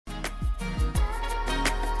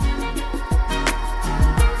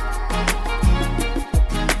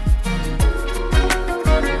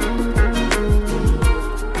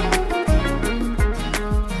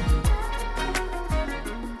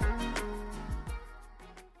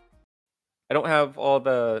I don't have all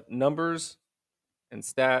the numbers and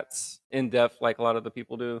stats in depth like a lot of the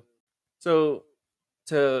people do. So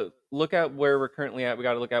to look at where we're currently at, we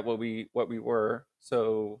got to look at what we were.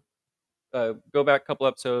 So go back a couple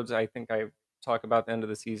episodes. I think I talk about the end of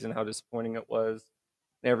the season, how disappointing it was,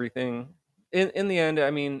 and everything. In the end,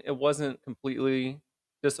 I mean, it wasn't completely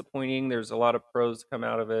disappointing. There's a lot of pros come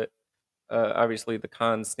out of it. Obviously, the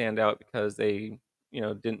cons stand out because they,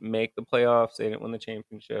 didn't make the playoffs. They didn't win the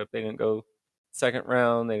championship. They didn't go second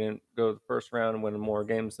round. They didn't go the first round and win more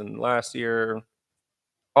games than last year.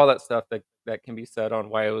 All that stuff that can be said on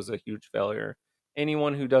why it was a huge failure.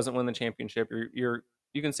 Anyone who doesn't win the championship, you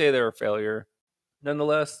can say they're a failure.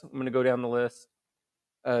 Nonetheless, I'm going to go down the list.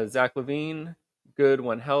 Zach Levine, good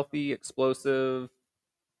when healthy, explosive.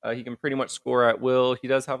 He can pretty much score at will. He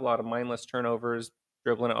does have a lot of mindless turnovers,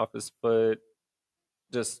 dribbling it off his foot,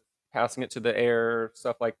 just passing it to the air,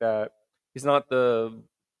 stuff like that. He's not the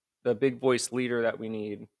big voice leader that we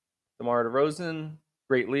need. DeMar DeRozan,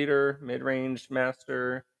 great leader, mid range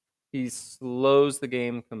master. He slows the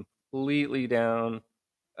game completely down.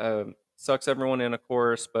 Sucks everyone in, of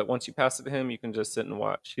course, but once you pass it to him, you can just sit and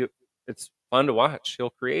watch. It's fun to watch. He'll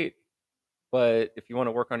create. But if you want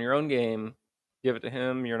to work on your own game, give it to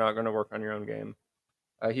him. You're not going to work on your own game.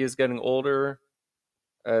 He is getting older.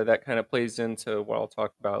 That kind of plays into what I'll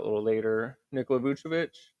talk about a little later. Nikola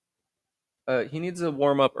Vucevic, he needs to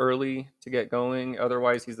warm up early to get going.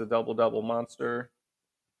 Otherwise, he's a double double monster,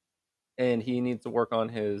 and he needs to work on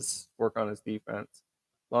his defense.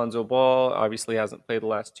 Lonzo Ball obviously hasn't played the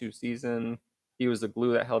last 2 seasons. He was the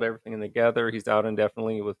glue that held everything together. He's out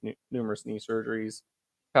indefinitely with numerous knee surgeries.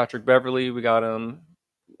 Patrick Beverly, we got him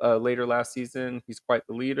later last season. He's quite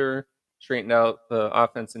the leader. Straightened out the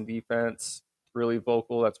offense and defense. Really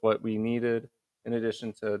vocal. That's what we needed. In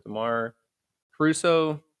addition to DeMar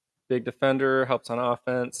Caruso, big defender, helps on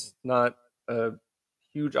offense. Not a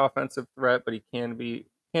huge offensive threat, but he can be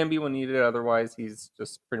when needed. Otherwise, he's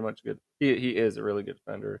just pretty much good. He is a really good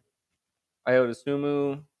defender. Iota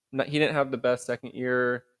Sumu, he didn't have the best second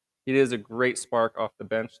year. He is a great spark off the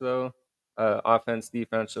bench, though. Offense,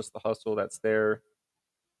 defense, just the hustle that's there.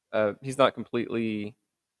 He's not completely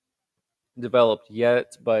developed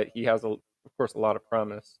yet, but he has, of course, a lot of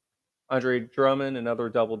promise. Andre Drummond, another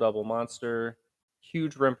double double monster.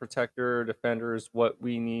 Huge rim protector, defender is what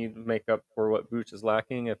we need to make up for what Vooch is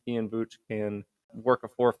lacking. If he and Vooch can work a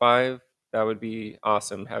 4-5, that would be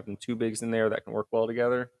awesome. Having two bigs in there that can work well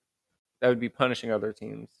together, that would be punishing other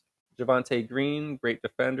teams. Javante Green, great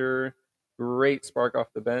defender, great spark off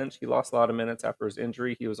the bench. He lost a lot of minutes after his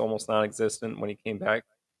injury. He was almost non existent when he came back.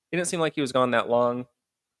 He didn't seem like he was gone that long,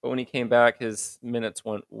 but when he came back, his minutes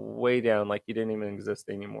went way down, like he didn't even exist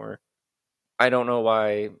anymore. I don't know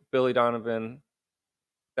why. Billy Donovan,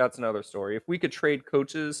 that's another story. If we could trade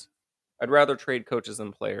coaches, I'd rather trade coaches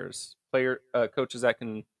than players. Coaches that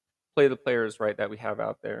can play the players right that we have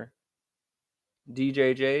out there.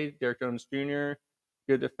 DJJ, Derek Jones Jr.,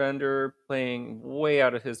 good defender, playing way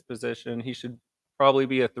out of his position. He should probably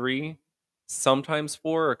be a three, sometimes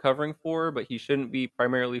four or covering four, but he shouldn't be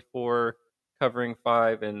primarily four, covering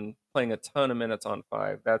five, and playing a ton of minutes on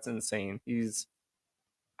five. That's insane.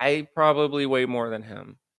 I probably weigh more than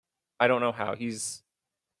him. I don't know how. He's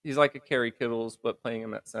like a Kerry Kittles, but playing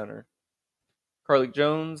him at center. Carlik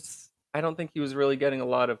Jones, I don't think he was really getting a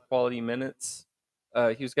lot of quality minutes.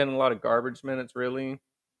 He was getting a lot of garbage minutes, really.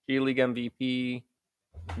 G League MVP.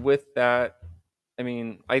 With that, I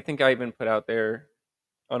mean, I think I even put out there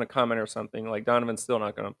on a comment or something like Donovan's still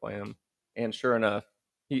not going to play him, and sure enough,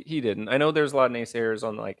 he didn't. I know there's a lot of naysayers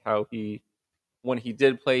on like how when he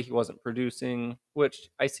did play he wasn't producing, which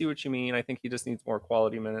I see what you mean. I think he just needs more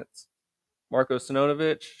quality minutes. Marko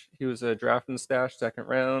Sinonovic, he was a draft and stash second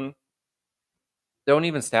round. Don't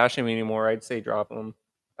even stash him anymore. I'd say drop him.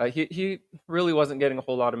 He really wasn't getting a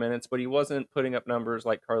whole lot of minutes, but he wasn't putting up numbers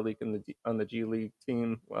like Carlik on the G League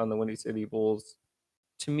team on the Windy City Bulls.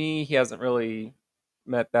 To me, he hasn't really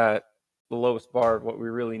met the lowest bar of what we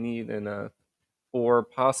really need in a four,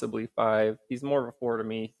 possibly five. He's more of a four to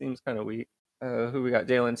me. Seems kind of weak. Who we got?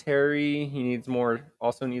 Jalen Terry. He needs more.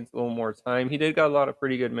 Also needs a little more time. He did got a lot of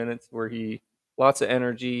pretty good minutes where he lots of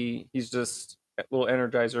energy. He's just a little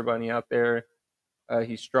energizer bunny out there.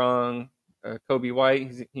 He's strong. Kobe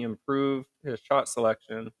White. He improved his shot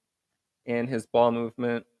selection and his ball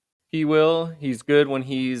movement. He's good when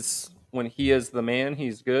he is the man.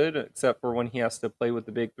 He's good, except for when he has to play with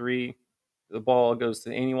the big three. The ball goes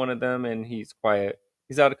to any one of them, and he's quiet.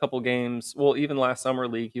 He's out a couple games. Well, even last summer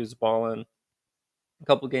league, he was balling a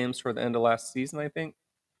couple games toward the end of last season, I think,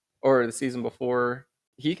 or the season before.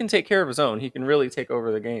 He can take care of his own. He can really take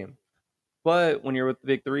over the game. But when you're with the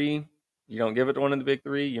big three, You don't give it to one of the big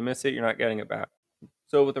three, you miss it, you're not getting it back.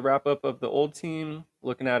 So with the wrap up of the old team,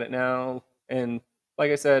 looking at it now, and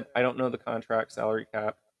like I said, I don't know the contract, salary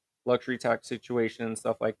cap, luxury tax situation,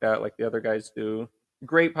 stuff like that, like the other guys do.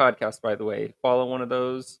 Great podcast, by the way. Follow one of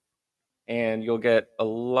those, and you'll get a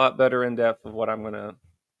lot better in depth of what I'm gonna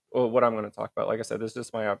talk about. Like I said, this is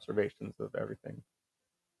just my observations of everything.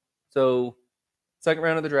 So, second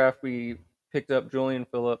round of the draft, we picked up Julian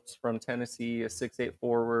Phillips from Tennessee, a 6'8"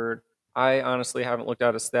 forward. I honestly haven't looked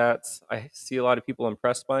at his stats. I see a lot of people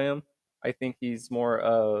impressed by him. I think he's more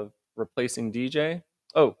of replacing DJ.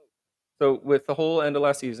 Oh, so with the whole end of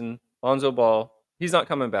last season, Lonzo Ball, he's not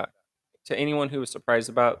coming back. To anyone who was surprised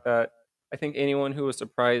about that, I think anyone who was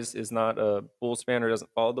surprised is not a Bulls fan or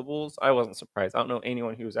doesn't follow the Bulls. I wasn't surprised. I don't know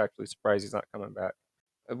anyone who was actually surprised he's not coming back.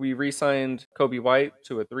 We re-signed Kobe White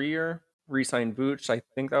to a 3-year. Re-signed Vooch. I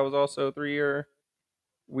think that was also a 3-year.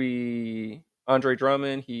 We Andre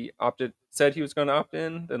Drummond. He said he was going to opt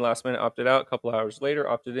in, then last minute opted out. A couple hours later,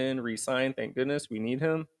 opted in, re-signed. Thank goodness, we need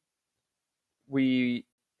him. We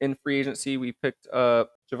in free agency we picked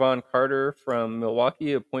up Javon Carter from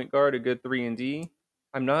Milwaukee, a point guard, a good 3-and-D.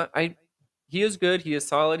 I'm not. I He is good. He is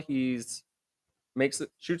solid. Shoots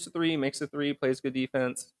a three, makes a three, plays good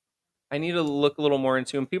defense. I need to look a little more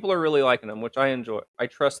into him. People are really liking him, which I enjoy. I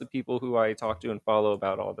trust the people who I talk to and follow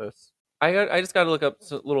about all this. I just got to look up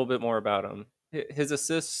a little bit more about him. His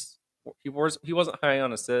assists, he wasn't high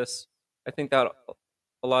on assists. I think that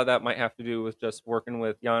a lot of that might have to do with just working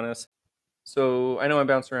with Giannis. So I know I'm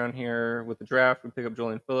bouncing around here with the draft. We pick up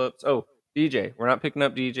Julian Phillips. Oh, DJ. We're not picking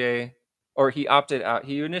up DJ, or he opted out.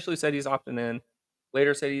 He initially said he's opting in,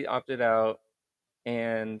 later said he opted out,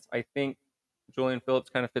 and I think Julian Phillips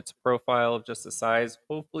kind of fits the profile of just the size.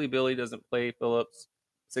 Hopefully, Billy doesn't play Phillips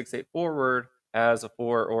 6'8" forward as a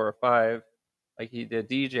 4 or a 5 like he did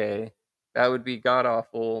DJ. That would be god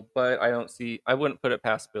awful, but I wouldn't put it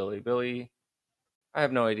past Billy. Billy, I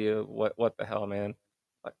have no idea what the hell, man.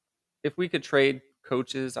 Like, if we could trade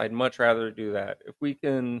coaches, I'd much rather do that. If we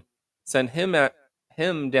can send him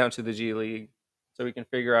down to the G League so we can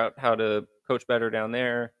figure out how to coach better down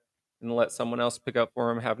there and let someone else pick up for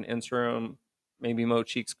him, have an interim, maybe Mo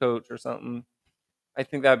Cheeks coach or something. I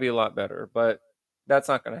think that'd be a lot better, but that's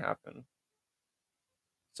not going to happen.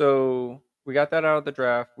 So we got that out of the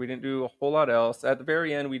draft. We didn't do a whole lot else. At the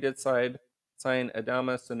very end, we did sign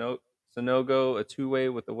Adama Sanogo, a two-way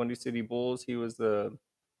with the Windy City Bulls. He was the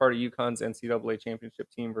part of UConn's NCAA championship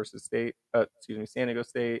team versus San Diego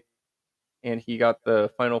State, and he got the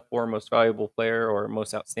Final Four most valuable player or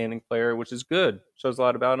most outstanding player, which is good. Shows a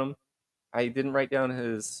lot about him. I didn't write down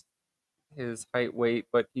his height, weight,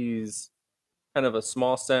 but he's kind of a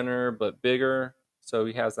small center but bigger, so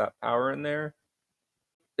he has that power in there.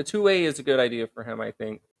 The two-way is a good idea for him, I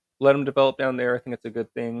think. Let him develop down there. I think it's a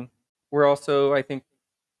good thing. I think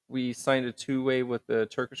we signed a two-way with the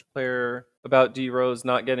Turkish player about D Rose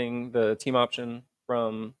not getting the team option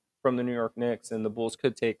from the New York Knicks, and the Bulls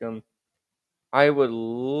could take him. I would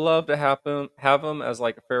love to have him as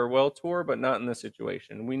like a farewell tour, but not in this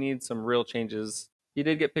situation. We need some real changes. He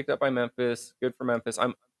did get picked up by Memphis. Good for Memphis.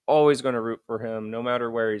 I'm always going to root for him, no matter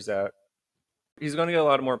where he's at. He's going to get a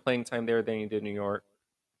lot more playing time there than he did in New York.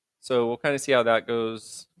 So we'll kind of see how that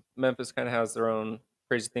goes. Memphis kind of has their own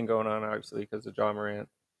crazy thing going on, obviously, because of Ja Morant.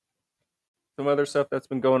 Some other stuff that's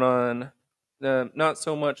been going on, not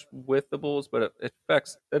so much with the Bulls, but it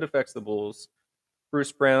affects the Bulls.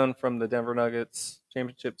 Bruce Brown from the Denver Nuggets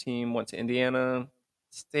championship team went to Indiana.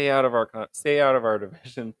 Stay out of our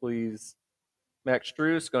division, please. Max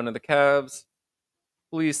Strus going to the Cavs.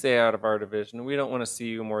 Please stay out of our division. We don't want to see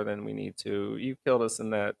you more than we need to. You killed us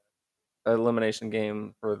in that elimination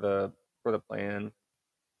game for the play-in.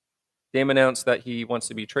 Dame announced that he wants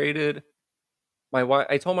to be traded.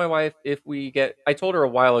 I told my wife I told her a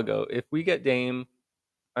while ago, if we get Dame,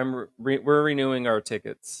 we're renewing our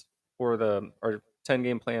tickets for our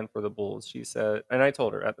 10-game plan for the Bulls. She said, and I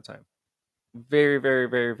told her at the time, very, very,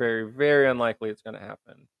 very, very, very unlikely it's going to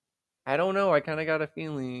happen. I don't know. I kind of got a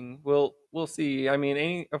feeling. We'll see. I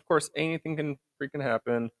mean, of course, anything can freaking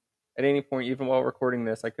happen at any point. Even while recording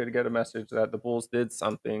this, I could get a message that the Bulls did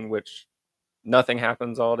something, which nothing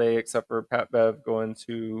happens all day except for Pat Bev going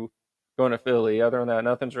to Philly. Other than that,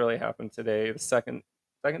 nothing's really happened today. The second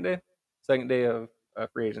day of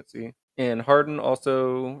free agency, and Harden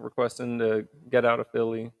also requesting to get out of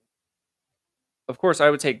Philly. Of course, I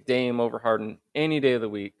would take Dame over Harden any day of the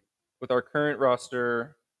week. With our current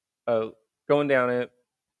roster, going down it,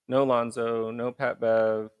 no Lonzo, no Pat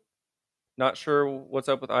Bev. Not sure what's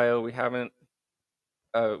up with Io. We haven't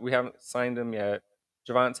signed him yet.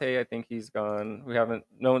 Javante, I think he's gone.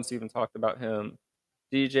 No one's even talked about him.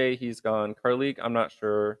 DJ, he's gone. Carleek, I'm not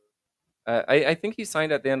sure. I think he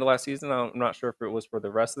signed at the end of last season. I'm not sure if it was for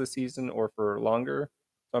the rest of the season or for longer.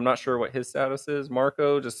 So I'm not sure what his status is.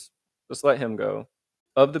 Marco, just let him go.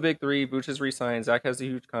 Of the big three, Vooch has re-signed. Zach has a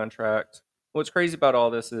huge contract. What's crazy about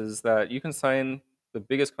all this is that you can sign the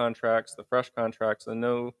biggest contracts, the fresh contracts, the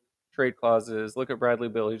no trade clauses. Look at Bradley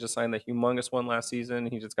Beal. He just signed the humongous one last season.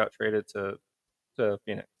 He just got traded to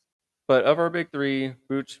Phoenix. But of our big three,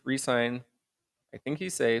 Vooch re-signed. I think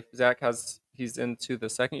he's safe. He's into the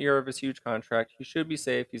second year of his huge contract. He should be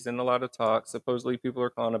safe. He's in a lot of talks. Supposedly people are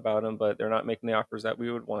calling about him, but they're not making the offers that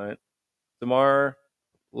we would want. DeMar,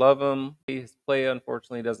 love him. His play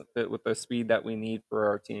unfortunately doesn't fit with the speed that we need for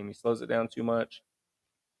our team. He slows it down too much.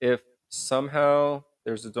 If somehow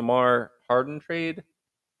there's a DeMar Harden trade,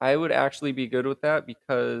 I would actually be good with that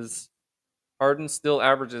because Harden still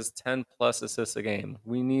averages 10 plus assists a game.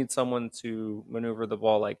 We need someone to maneuver the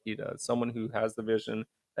ball like he does, someone who has the vision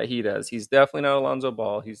that he does. He's definitely not Alonzo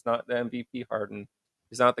Ball. He's not the MVP Harden.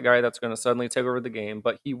 He's not the guy that's going to suddenly take over the game,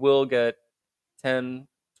 but he will get 10,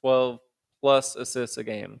 12 plus assists a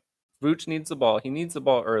game. Vooch needs the ball. He needs the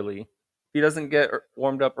ball early. If he doesn't get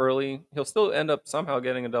warmed up early, he'll still end up somehow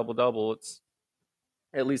getting a double double. It's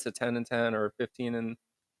at least a 10 and 10 or 15 and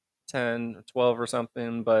 10 or 12 or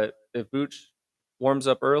something. But if Vooch warms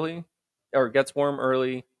up early or gets warm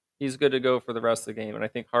early, he's good to go for the rest of the game. And I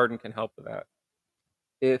think Harden can help with that.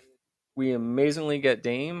 If we amazingly get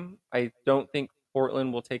Dame, I don't think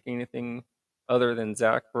Portland will take anything other than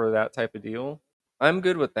Zach for that type of deal. I'm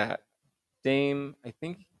good with that. Dame, I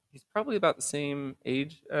think he's probably about the same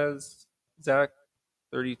age as Zach,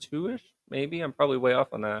 32-ish, maybe. I'm probably way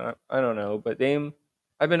off on that. I don't know. But Dame,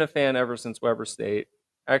 I've been a fan ever since Weber State.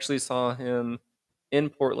 I actually saw him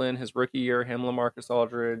in Portland his rookie year, him, LaMarcus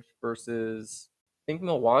Aldridge versus, I think,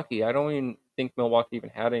 Milwaukee. I don't even think Milwaukee even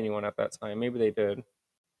had anyone at that time. Maybe they did.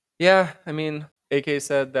 Yeah, I mean, AK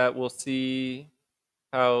said that we'll see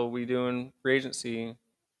how we do in free agency.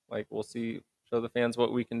 Like, we'll see, show the fans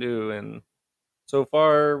what we can do. And so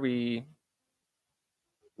far, we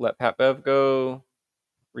let Pat Bev go,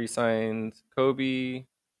 re-signed Kobe,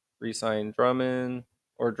 re-signed Drummond,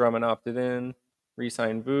 or Drummond opted in,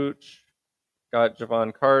 re-signed Vooch, got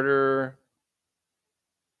Javon Carter.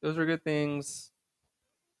 Those are good things.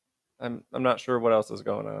 I'm not sure what else is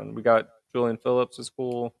going on. We got Julian Phillips is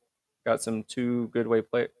cool. Got some two good way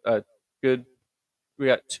play good we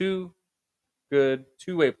got two good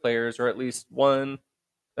two-way players, or at least one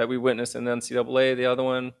that we witnessed in the NCAA. The other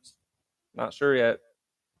one, not sure yet.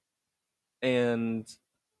 And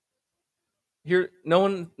here, no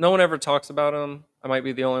one ever talks about him. I might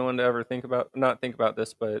be the only one to ever not think about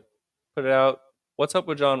this, but put it out. What's up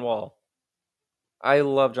with John Wall? I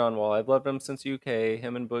love John Wall. I've loved him since UK.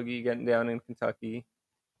 Him and Boogie getting down in Kentucky.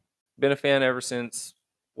 Been a fan ever since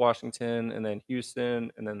Washington, and then Houston,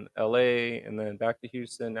 and then LA, and then back to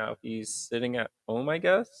Houston. Now he's sitting at home, I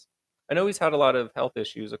guess. I know he's had a lot of health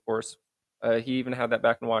issues, of course. He even had that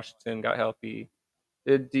back in Washington, got healthy,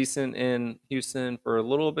 did decent in Houston for a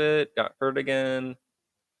little bit, got hurt again,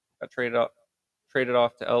 got traded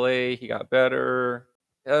off to LA. He got better.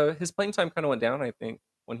 His playing time kind of went down, I think,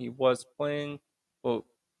 when he was playing. Well,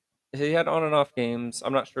 he had on and off games.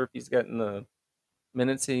 I'm not sure if he's getting the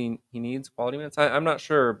minutes he needs, quality minutes. I'm not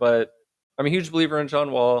sure, but I'm a huge believer in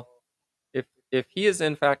John Wall. If he is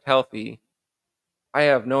in fact healthy, I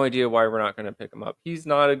have no idea why we're not going to pick him up. He's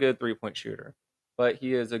not a good 3-point shooter, but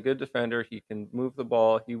he is a good defender. He can move the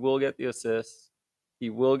ball. He will get the assists. He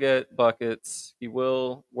will get buckets. He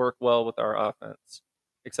will work well with our offense,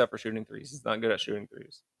 except for shooting threes. He's not good at shooting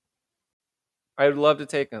threes. I would love to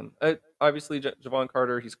take him. Obviously, Javon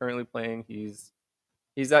Carter, he's currently playing. He's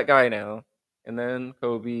that guy now. And then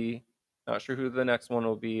Kobe. Not sure who the next one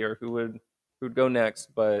will be or who'd go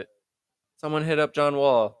next, but someone hit up John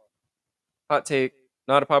Wall. Hot take,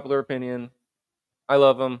 not a popular opinion. I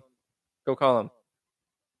love him. Go call him.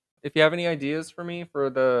 If you have any ideas for me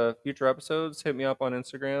for the future episodes, hit me up on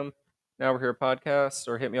Instagram. Now We're Here podcast,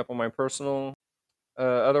 or hit me up on my personal.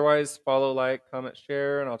 Otherwise, follow, like, comment,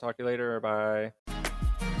 share, and I'll talk to you later. Bye.